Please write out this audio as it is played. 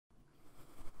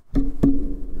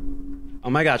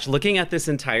my gosh, looking at this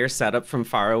entire setup from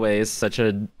far away is such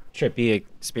a trippy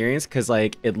experience because,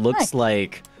 like, it looks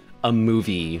like a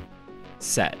movie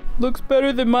set. Looks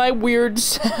better than my weird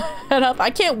setup.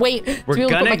 I can't wait We're to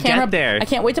gonna put my camera get there. I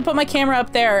can't wait to put my camera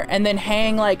up there and then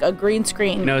hang like a green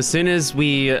screen. You know, as soon as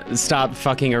we stop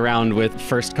fucking around with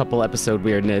first couple episode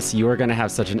weirdness, you are gonna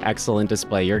have such an excellent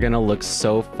display. You're gonna look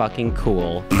so fucking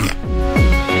cool.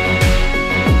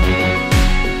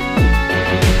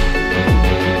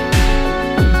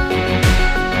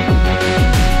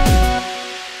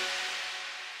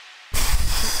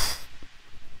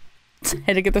 I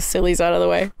had to get the sillies out of the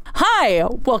way. Hi,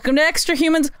 welcome to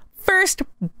ExtraHuman's first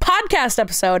podcast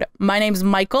episode. My name's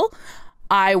Michael.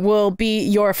 I will be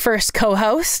your first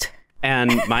co-host.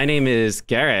 And my name is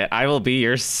Garrett. I will be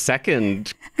your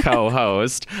second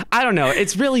co-host. I don't know.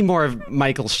 It's really more of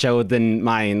Michael's show than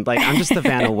mine. Like, I'm just the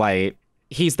Vanna White.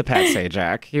 He's the Pat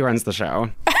Sajak. He runs the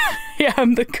show. Yeah,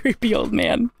 I'm the creepy old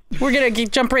man. We're going to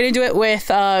jump right into it with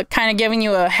kind of giving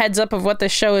you a heads up of what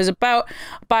this show is about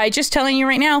by just telling you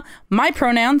right now, my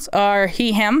pronouns are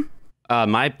he, him.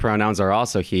 My pronouns are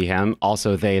also he, him,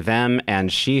 also they, them,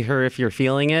 and she, her if you're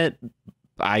feeling it.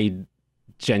 I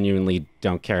genuinely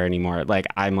don't care anymore. Like,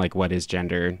 I'm like, what is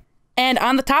gender? And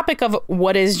on the topic of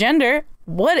what is gender,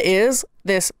 what is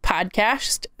this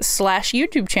podcast /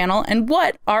 YouTube channel and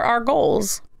what are our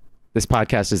goals? This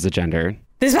podcast is a gender.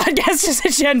 This podcast is a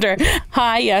gender.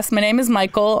 Hi, yes, my name is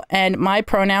Michael, and my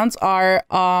pronouns are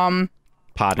pod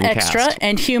and extra cast.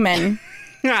 and human.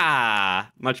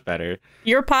 Much better.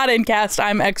 You're pod and cast,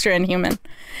 I'm extra and human.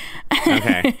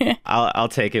 Okay, I'll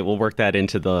take it. We'll work that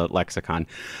into the lexicon.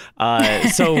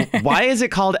 So why is it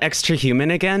called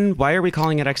ExtraHuman again? Why are we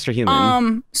calling it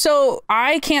ExtraHuman? So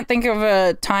I can't think of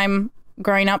a time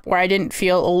growing up where I didn't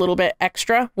feel a little bit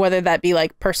extra, whether that be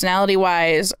like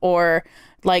personality-wise or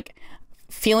like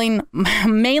feeling,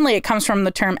 mainly it comes from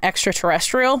the term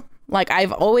extraterrestrial. Like,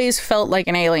 I've always felt like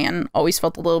an alien, always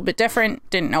felt a little bit different,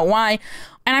 didn't know why.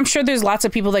 And I'm sure there's lots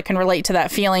of people that can relate to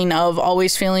that feeling of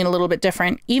always feeling a little bit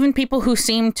different. Even people who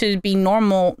seem to be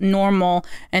normal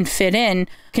and fit in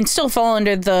can still fall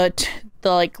under the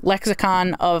like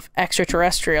lexicon of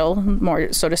extraterrestrial,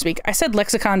 more so to speak. I said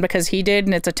lexicon because he did,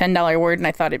 and it's a $10 word, and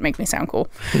I thought it'd make me sound cool.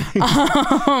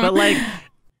 But like,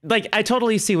 I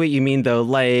totally see what you mean, though.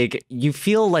 Like, you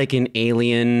feel like an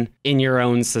alien in your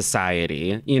own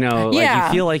society, you know? Like, Yeah.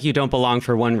 you feel like you don't belong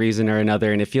for one reason or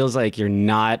another, and it feels like you're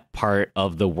not part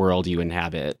of the world you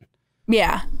inhabit.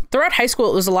 Yeah. Throughout high school,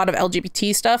 it was a lot of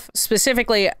LGBT stuff.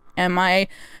 Specifically, am I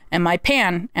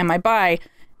pan? Am I bi?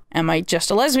 Am I just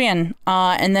a lesbian?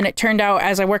 And then it turned out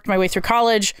as I worked my way through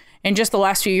college, in just the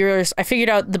last few years, I figured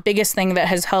out the biggest thing that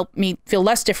has helped me feel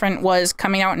less different was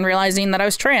coming out and realizing that I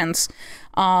was trans.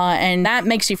 And that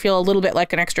makes you feel a little bit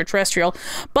like an extraterrestrial.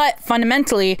 But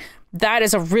fundamentally, that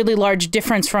is a really large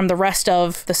difference from the rest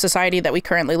of the society that we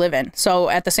currently live in. So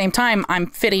at the same time, I'm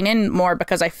fitting in more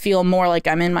because I feel more like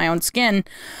I'm in my own skin.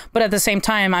 But at the same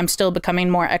time, I'm still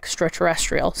becoming more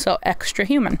extraterrestrial. So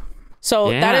ExtraHuman. So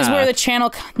that is where the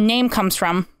channel name comes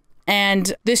from.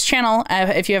 And this channel,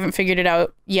 if you haven't figured it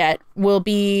out yet, will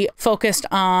be focused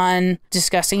on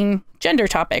discussing gender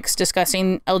topics,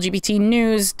 discussing LGBT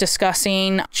news,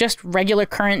 discussing just regular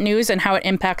current news and how it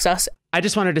impacts us. I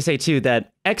just wanted to say, too,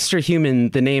 that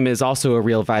ExtraHuman, the name is also a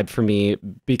real vibe for me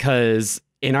because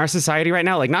in our society right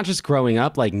now, like not just growing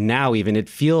up, like now even, it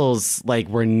feels like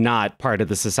we're not part of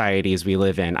the societies we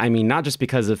live in. I mean, not just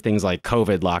because of things like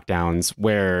COVID lockdowns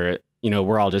where, you know,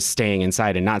 we're all just staying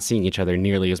inside and not seeing each other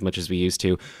nearly as much as we used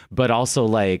to, but also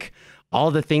like all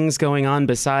the things going on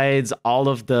besides all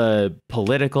of the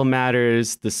political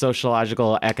matters, the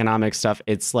sociological, economic stuff.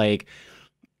 It's like,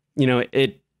 you know,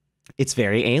 it's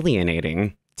very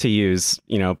alienating, to use,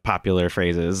 you know, popular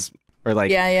phrases. Or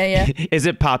like, yeah. Is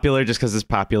it popular just because it's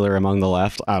popular among the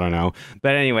left? I don't know.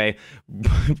 But anyway,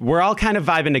 we're all kind of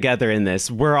vibing together in this.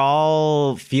 We're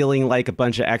all feeling like a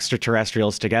bunch of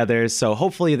extraterrestrials together. So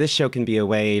hopefully this show can be a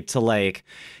way to like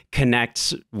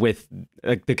connect with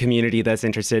the community that's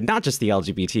interested, not just the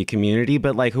LGBT community,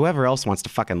 but like whoever else wants to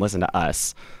fucking listen to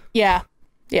us. Yeah.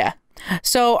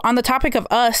 So on the topic of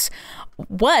us,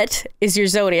 what is your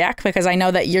zodiac? Because I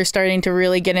know that you're starting to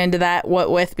really get into that,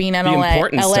 what with being in LA.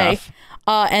 Important stuff.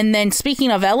 And then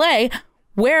speaking of LA,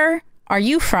 where are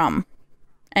you from?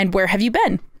 And where have you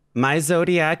been? My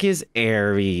zodiac is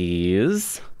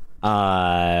Aries.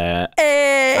 Hey.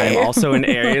 I'm also an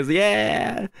Aries.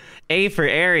 Yeah. A for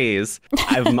Aries.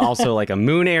 I'm also like a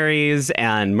moon Aries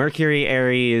and Mercury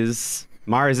Aries.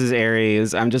 Mars is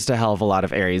Aries. I'm just a hell of a lot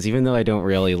of Aries, even though I don't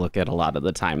really look at a lot of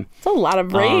the time. It's a lot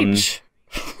of rage.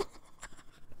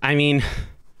 I mean,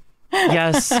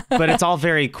 Yes, but it's all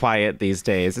very quiet these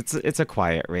days. It's a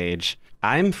quiet rage.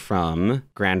 I'm from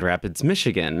Grand Rapids,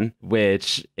 Michigan,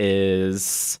 which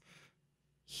is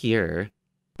here.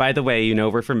 By the way,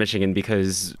 we're from Michigan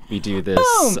because we do this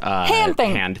Boom! Hand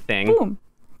thing. Boom.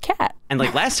 Cat. And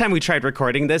like last time we tried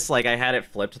recording this, like I had it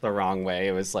flipped the wrong way.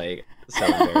 It was like so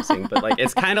embarrassing. But like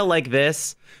it's kind of like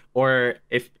this, or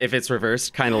if it's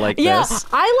reversed, kind of like this. Yeah,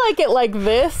 I like it like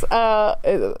this.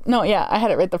 No, yeah, I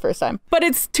had it right the first time. But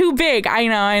it's too big. I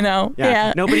know.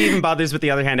 Yeah. Nobody even bothers with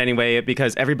the other hand anyway,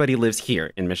 because everybody lives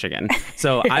here in Michigan.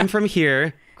 So I'm from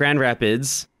here, Grand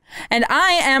Rapids. And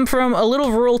I am from a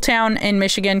little rural town in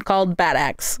Michigan called Bad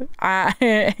Axe.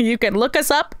 You can look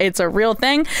us up. It's a real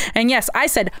thing. And yes, I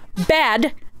said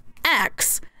bad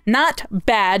axe, not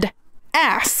bad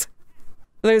ass.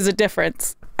 There's a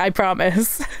difference. I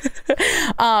promise.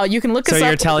 You can look us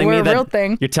up. We're a real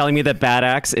thing. You're telling me that Bad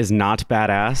Axe is not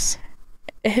badass?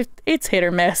 It's hit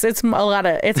or miss. It's a lot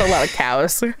of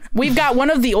cows. We've got one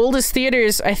of the oldest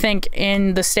theaters, I think,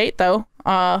 in the state, though.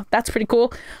 That's pretty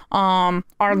cool.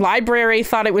 Our library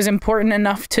thought it was important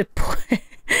enough to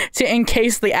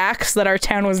encase the axe that our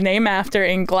town was named after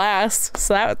in glass.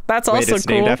 So that's also cool. It's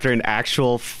named after an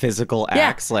actual physical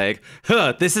axe. Like,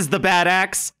 this is the Bad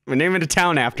Axe. We're naming a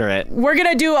town after it. We're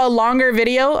going to do a longer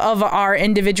video of our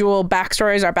individual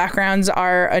backstories, our backgrounds,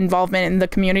 our involvement in the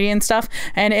community and stuff.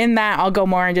 And in that, I'll go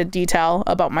more into detail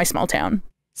about my small town.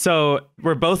 So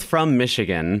we're both from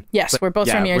Michigan. Yes, we're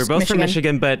both from Michigan. We're both from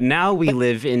Michigan, but now we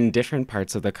live in different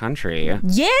parts of the country.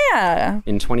 Yeah.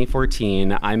 In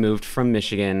 2014, I moved from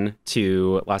Michigan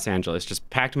to Los Angeles, just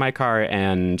packed my car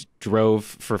and drove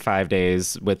for 5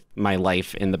 days with my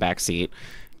life in the backseat.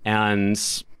 And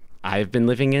I've been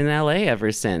living in LA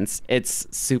ever since. It's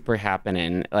super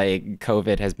happening. Like,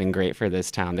 COVID has been great for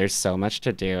this town. There's so much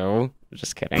to do.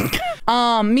 Just kidding.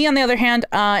 Me, on the other hand,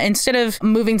 instead of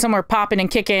moving somewhere popping and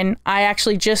kicking, I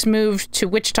actually just moved to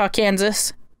Wichita,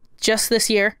 Kansas, just this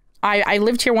year. I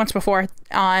lived here once before,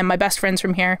 and my best friend's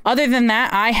from here. Other than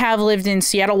that, I have lived in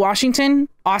Seattle, Washington,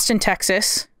 Austin,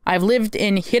 Texas. I've lived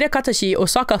in Hirakatashi,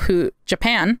 Osaka-fu,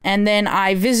 Japan, and then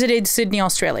I visited Sydney,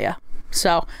 Australia.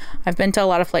 So I've been to a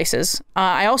lot of places.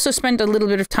 I also spent a little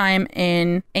bit of time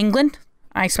in England.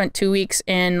 I spent 2 weeks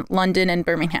in London and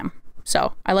Birmingham.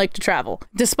 So I like to travel.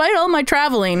 Despite all my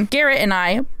traveling, Garrett and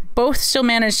I both still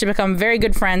managed to become very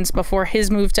good friends before his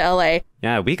move to LA.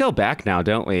 Yeah, we go back now,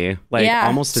 don't we? Like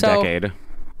almost a decade.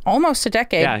 Almost a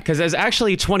decade. Yeah, because it was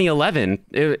actually 2011.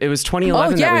 It was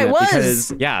 2011 that we met because,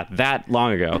 that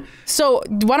long ago. So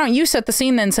why don't you set the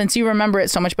scene then, since you remember it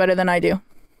so much better than I do?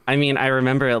 I mean, I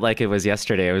remember it like it was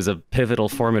yesterday. It was a pivotal,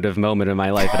 formative moment in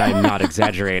my life, and I'm not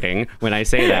exaggerating when I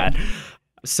say that.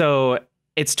 So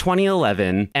it's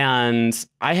 2011, and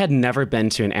I had never been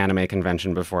to an anime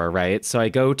convention before, right? So I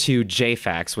go to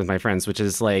JFAX with my friends, which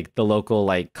is like the local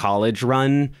like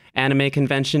college-run anime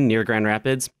convention near Grand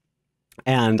Rapids.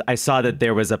 And I saw that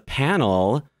there was a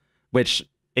panel, which,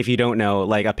 if you don't know,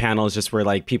 like a panel is just where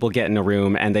like people get in a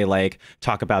room and they like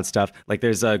talk about stuff. Like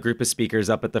there's a group of speakers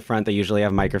up at the front. They usually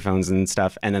have microphones and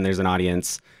stuff. And then there's an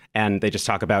audience and they just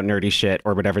talk about nerdy shit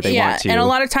or whatever they want to. And a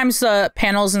lot of times the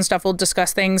panels and stuff will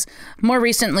discuss things. More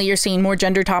recently, you're seeing more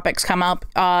gender topics come up.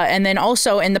 And then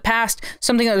also in the past,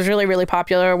 something that was really, really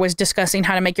popular was discussing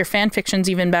how to make your fan fictions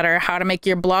even better, how to make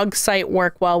your blog site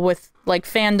work well with like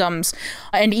fandoms,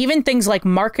 and even things like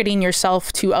marketing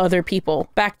yourself to other people.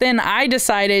 Back then, I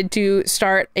decided to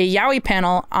start a yaoi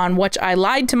panel on which I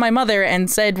lied to my mother and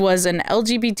said was an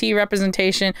LGBT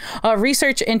representation,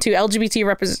 research into LGBT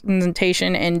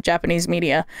representation in Japanese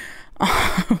media.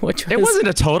 Which was it wasn't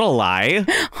a total lie.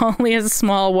 Only a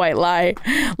small white lie.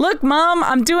 Look, Mom,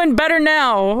 I'm doing better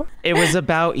now. It was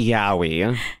about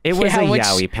yaoi. It was a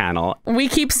yaoi panel. We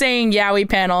keep saying yaoi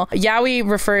panel. Yaoi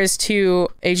refers to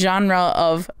a genre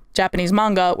of Japanese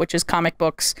manga, which is comic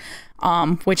books,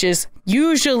 which is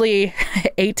usually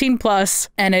 18 plus,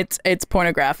 and it's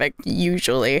pornographic,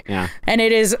 usually. Yeah. And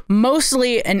it is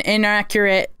mostly an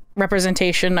inaccurate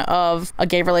representation of a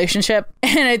gay relationship,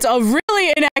 and it's a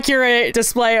really inaccurate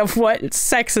display of what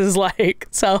sex is like.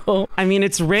 So I mean,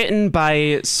 it's written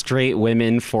by straight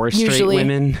women for straight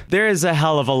women. There is a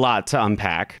hell of a lot to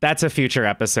unpack. That's a future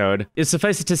episode.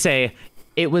 Suffice it to say,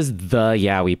 it was the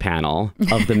yaoi panel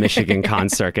of the Michigan Con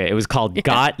Circuit. It was called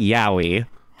Got Yaoi.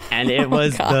 And it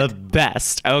was the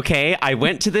best. Okay, I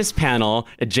went to this panel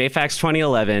at JFAX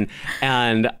 2011,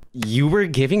 and you were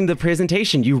giving the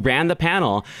presentation. You ran the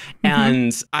panel,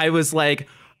 and I was like,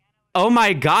 Oh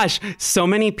my gosh, so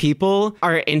many people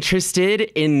are interested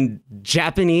in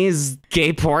Japanese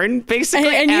gay porn,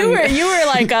 basically. And you were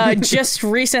like just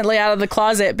recently out of the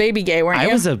closet baby gay, weren't you?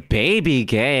 I was a baby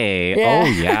gay. Yeah. Oh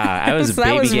yeah, I was a baby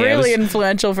gay. That was really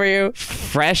influential for you.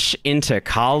 Fresh into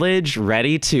college,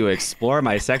 ready to explore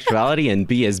my sexuality and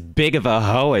be as big of a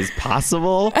hoe as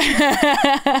possible.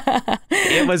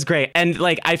 It was great. And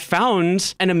like I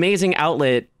found an amazing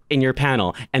outlet in your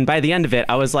panel. And by the end of it,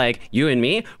 I was like, you and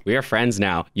me, we are friends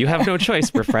now. You have no choice.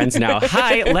 We're friends now.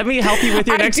 Hi, let me help you with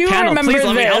your next panel. Please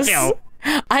let me help you.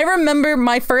 I remember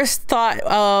my first thought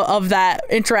of that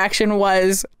interaction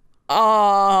was, one,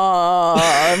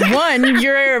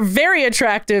 you're a very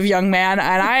attractive young man,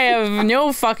 and I have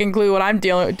no fucking clue what I'm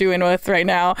doing with right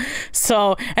now.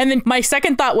 So, and then my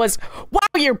second thought was, wow,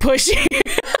 you're pushy.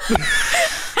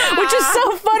 Which is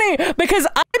so funny because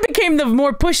I became the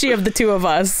more pushy of the two of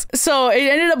us. So it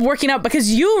ended up working out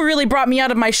because you really brought me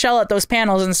out of my shell at those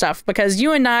panels and stuff, because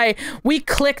you and I, we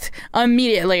clicked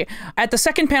immediately. At the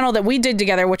second panel that we did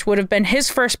together, which would have been his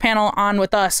first panel on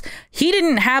with us, he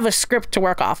didn't have a script to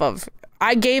work off of.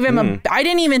 I gave him I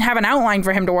didn't even have an outline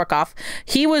for him to work off.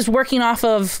 He was working off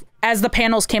of as the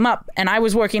panels came up, and I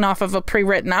was working off of a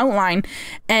pre-written outline,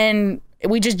 and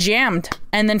we just jammed.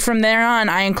 And then from there on,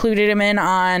 I included him in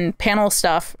on panel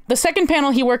stuff. The second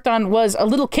panel he worked on was a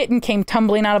little kitten came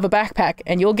tumbling out of a backpack,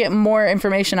 and you'll get more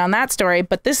information on that story,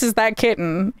 but this is that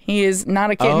kitten. He is not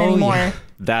a kitten anymore. Yeah.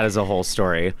 That is a whole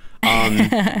story.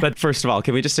 But first of all,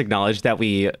 can we just acknowledge that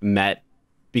we met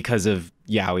because of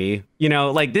Yaoi? You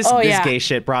know, like this gay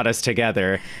shit brought us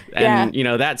together, and you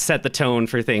know, that set the tone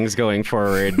for things going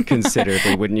forward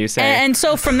considerably, wouldn't you say? And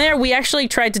so from there, we actually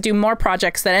tried to do more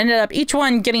projects that ended up each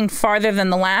one getting farther than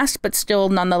the last, but still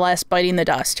nonetheless biting the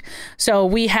dust. So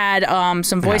we had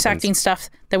some voice acting stuff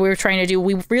that we were trying to do.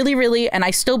 We really, and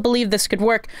I still believe this could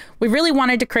work, we really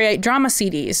wanted to create drama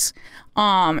CDs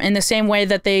in the same way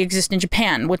that they exist in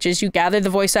Japan, which is you gather the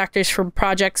voice actors for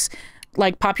projects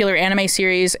like popular anime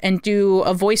series and do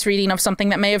a voice reading of something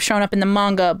that may have shown up in the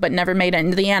manga but never made it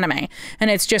into the anime, and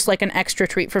it's just like an extra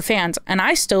treat for fans. And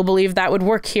I still believe that would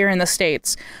work here in the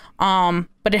States, but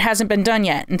it hasn't been done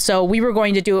yet. And so we were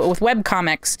going to do it with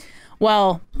webcomics.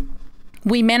 Well,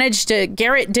 we managed to,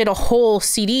 Garrett did a whole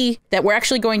CD that we're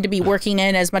actually going to be working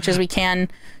in as much as we can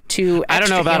to I don't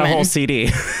know about a whole CD.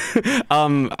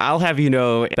 I'll have you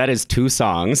know that is 2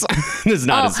 songs. It's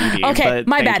not a CD. Okay, but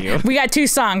my bad. you. We got 2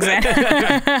 songs. I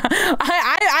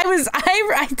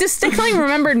distinctly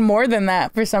remembered more than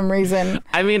that for some reason.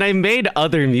 I mean, I made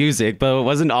other music, but it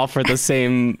wasn't all for the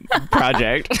same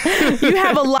project. You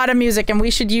have a lot of music, and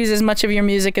we should use as much of your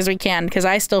music as we can, because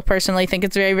I still personally think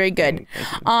it's very, very good.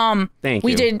 Thank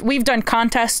you. We've done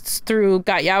contests through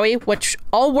Got Yaoi, which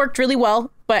all worked really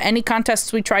well. But any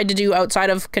contests we tried to do outside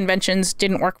of conventions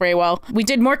didn't work very well. We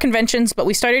did more conventions, but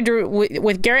we started to,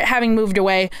 with Garrett having moved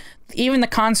away, even the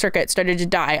con circuit started to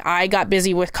die. I got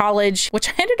busy with college, which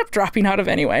I ended up dropping out of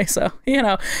anyway. So, you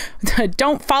know,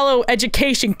 don't follow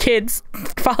education, kids.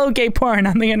 Follow gay porn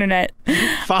on the internet.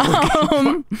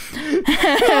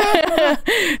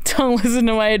 Don't listen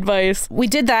to my advice. We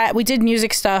did that. We did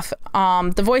music stuff.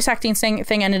 The voice acting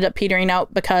thing ended up petering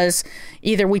out because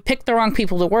either we picked the wrong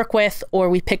people to work with or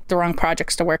we picked the wrong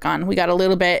projects to work on. We got a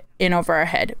little bit in over our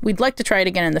head. We'd like to try it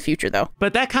again in the future, though.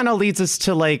 But that kind of leads us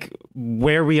to like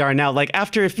where we are now. Like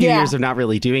after a few years of not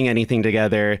really doing anything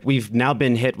together, we've now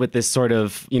been hit with this sort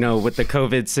of, you know, with the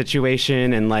COVID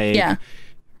situation, and like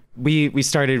we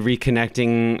started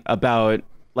reconnecting about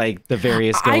like the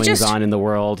various goings on in the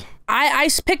world. I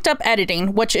picked up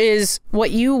editing, which is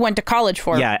what you went to college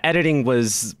for. Yeah, editing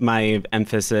was my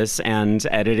emphasis, and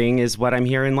editing is what I'm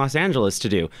here in Los Angeles to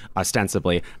do,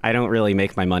 ostensibly. I don't really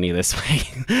make my money this way,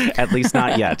 at least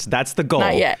not yet. That's the goal.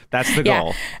 Not yet. That's the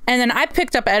goal. And then I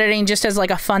picked up editing just as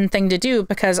like a fun thing to do,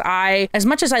 because as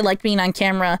much as I like being on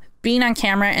camera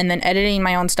and then editing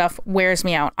my own stuff wears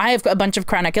me out. I have a bunch of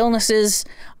chronic illnesses,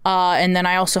 and then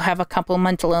I also have a couple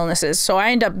mental illnesses. So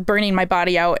I end up burning my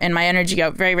body out and my energy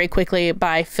out very, very quickly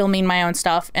by filming my own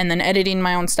stuff and then editing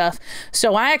my own stuff.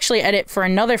 So I actually edit for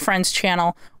another friend's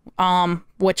channel,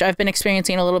 which I've been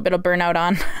experiencing a little bit of burnout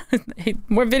on.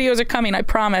 More videos are coming, I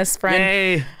promise, friend.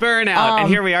 Yay, burnout. And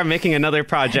here we are making another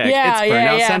project. It's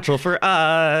Burnout Central for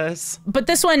us. But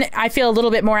this one, I feel a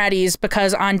little bit more at ease,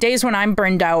 because on days when I'm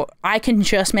burned out, I can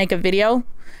just make a video,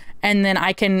 and then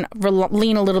I can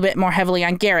lean a little bit more heavily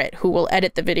on Garrett, who will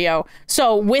edit the video.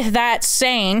 So with that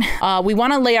saying, we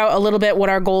want to lay out a little bit what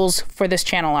our goals for this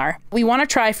channel are. We want to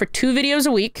try for 2 videos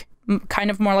a week,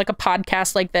 kind of more like a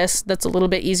podcast like this that's a little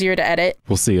bit easier to edit.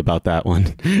 We'll see about that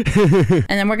one. And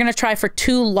then we're going to try for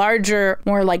 2 larger,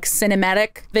 more like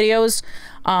cinematic videos.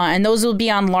 And those will be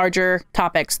on larger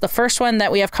topics. The first one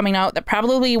that we have coming out that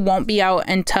probably won't be out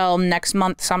until next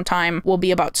month sometime will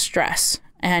be about stress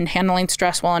and handling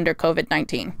stress while under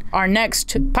COVID-19. Our next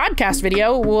podcast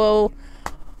video will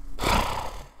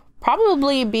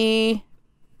probably be...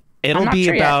 It'll be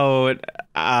about,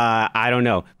 I don't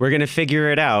know. We're going to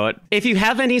figure it out. If you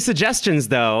have any suggestions,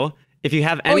 though,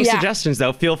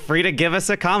 feel free to give us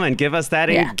a comment. Give us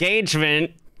that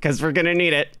engagement, because we're going to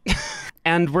need it.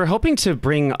 And we're hoping to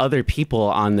bring other people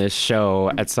on this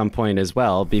show at some point as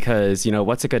well, because, you know,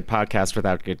 what's a good podcast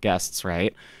without good guests,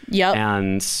 right? Yep.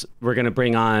 And we're going to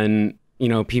bring on, you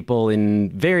know, people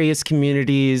in various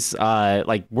communities.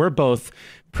 Like, we're both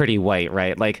pretty white,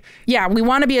 right? Like, yeah, we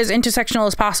want to be as intersectional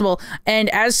as possible. And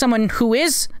as someone who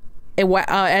is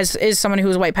someone who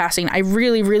is white passing, I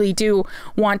really, really do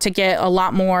want to get a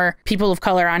lot more people of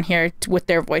color on here with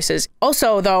their voices.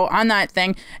 Also, though, on that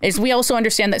thing is we also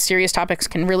understand that serious topics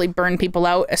can really burn people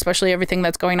out, especially everything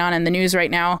that's going on in the news right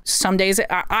now. Some days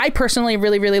I personally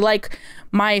really, really like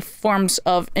my forms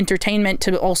of entertainment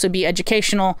to also be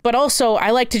educational, but also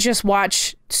I like to just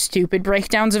watch stupid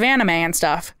breakdowns of anime and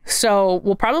stuff. So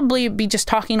we'll probably be just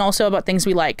talking also about things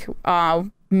we like.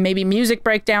 Maybe music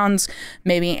breakdowns,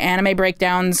 maybe anime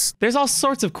breakdowns. There's all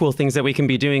sorts of cool things that we can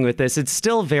be doing with this. It's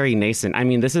still very nascent. I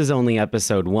mean, this is only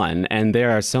episode 1, and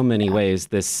there are so many ways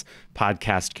this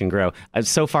podcast can grow.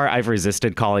 So far, I've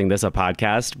resisted calling this a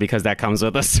podcast because that comes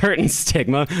with a certain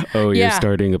stigma. Oh, you're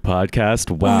starting a podcast?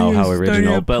 Wow, how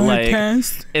original. But like,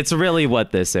 it's really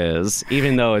what this is.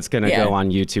 Even though it's going to go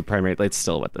on YouTube primarily, it's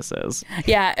still what this is.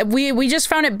 Yeah, we just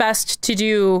found it best to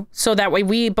do so that way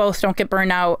we both don't get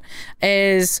burned out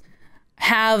is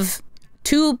have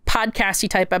 2 podcasty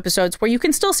type episodes where you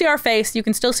can still see our face, you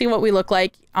can still see what we look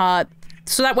like.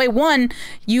 So that way, one,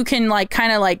 you can like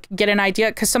kind of like get an idea,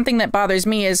 because something that bothers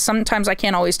me is sometimes I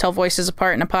can't always tell voices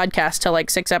apart in a podcast till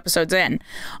like 6 episodes in.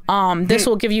 This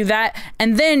will give you that.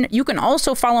 And then you can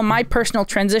also follow my personal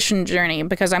transition journey,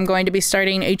 because I'm going to be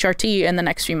starting HRT in the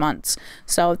next few months.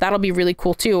 So that'll be really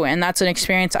cool too. And that's an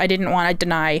experience I didn't want to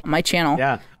deny my channel.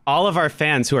 Yeah. All of our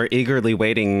fans who are eagerly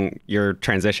waiting your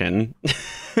transition.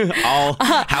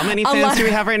 How many fans do we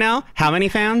have right now? How many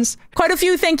fans? Quite a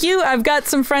few, thank you. I've got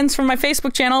some friends from my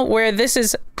Facebook channel where this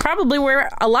is probably where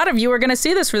a lot of you are going to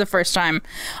see this for the first time.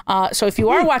 So if you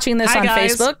are watching this on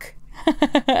Facebook,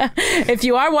 if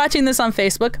you are watching this on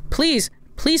Facebook, please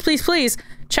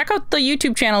check out the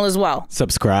YouTube channel as well.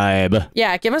 Subscribe.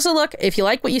 Yeah, give us a look. If you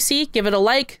like what you see, give it a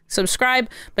like, subscribe,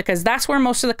 because that's where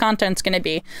most of the content's going to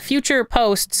be. Future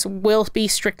posts will be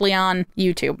strictly on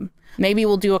YouTube. Maybe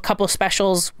we'll do a couple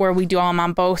specials where we do them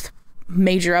on both.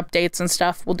 Major updates and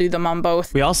stuff, we'll do them on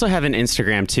both. We also have an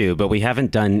Instagram too, but we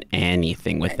haven't done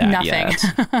anything with that yet.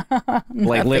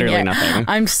 Like literally nothing.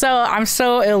 I'm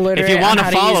so illiterate. If you want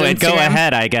to follow it, go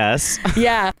ahead, I guess.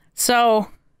 Yeah. So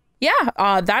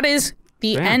yeah, that is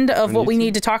the end of what we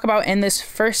need to talk about in this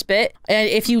first bit. And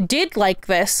if you did like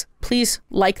this, please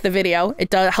like the video.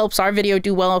 It helps our video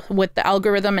do well with the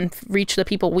algorithm and reach the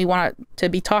people we want to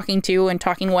be talking to and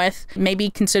talking with. Maybe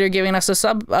consider giving us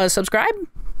a subscribe.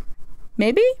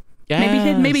 Maybe.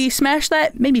 Yes. Maybe smash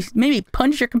that. Maybe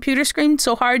punch your computer screen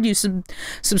so hard you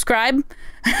subscribe.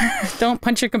 Don't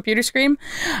punch your computer screen.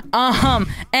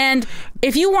 And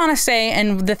if you want to say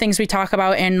and the things we talk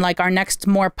about in like our next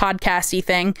more podcasty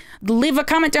thing, leave a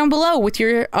comment down below with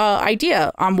your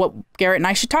idea on what Garrett and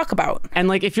I should talk about. And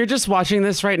like, if you're just watching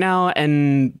this right now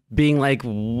and being like,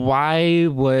 why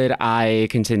would I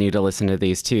continue to listen to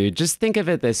these two? Just think of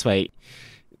it this way.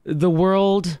 The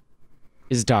world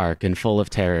is dark and full of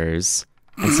terrors,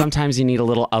 and sometimes you need a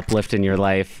little uplift in your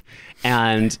life,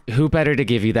 and who better to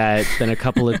give you that than a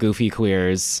couple of goofy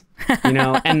queers, you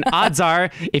know? And odds are,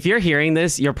 if you're hearing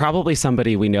this, you're probably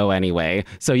somebody we know anyway,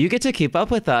 so you get to keep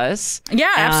up with us.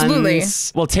 Yeah, absolutely.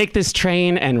 We'll take this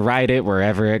train and ride it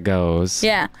wherever it goes.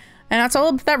 Yeah. And that's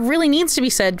all that really needs to be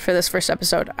said for this first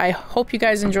episode. I hope you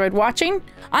guys enjoyed watching.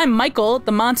 I'm Michael,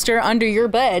 the monster under your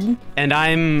bed. And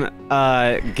I'm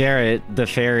Garrett, the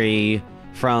fairy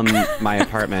from my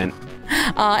apartment.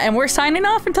 And we're signing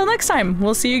off until next time.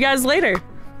 We'll see you guys later.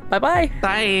 Bye-bye.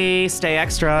 Bye. Stay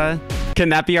extra. Can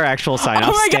that be our actual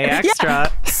sign-off? Oh Stay extra. Yeah.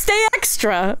 Stay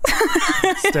extra.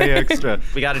 Stay extra.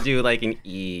 We got to do like an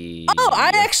E. Oh,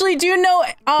 I actually do know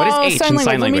what is H in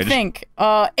sign language? Let me think.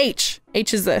 H.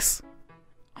 H is this.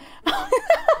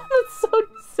 That's so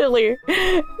silly.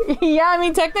 Yeah, I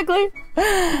mean, technically.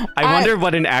 I wonder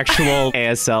what an actual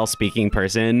ASL speaking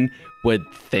person would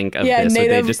think of this? Would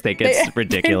they just think it's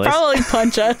ridiculous? They'd probably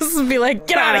punch us and be like,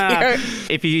 get out of here.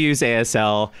 If you use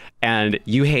ASL and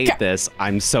you hate this,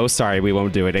 I'm so sorry. We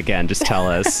won't do it again. Just tell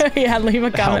us. Yeah, leave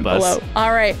a comment below.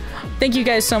 All right. Thank you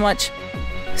guys so much.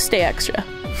 Stay extra.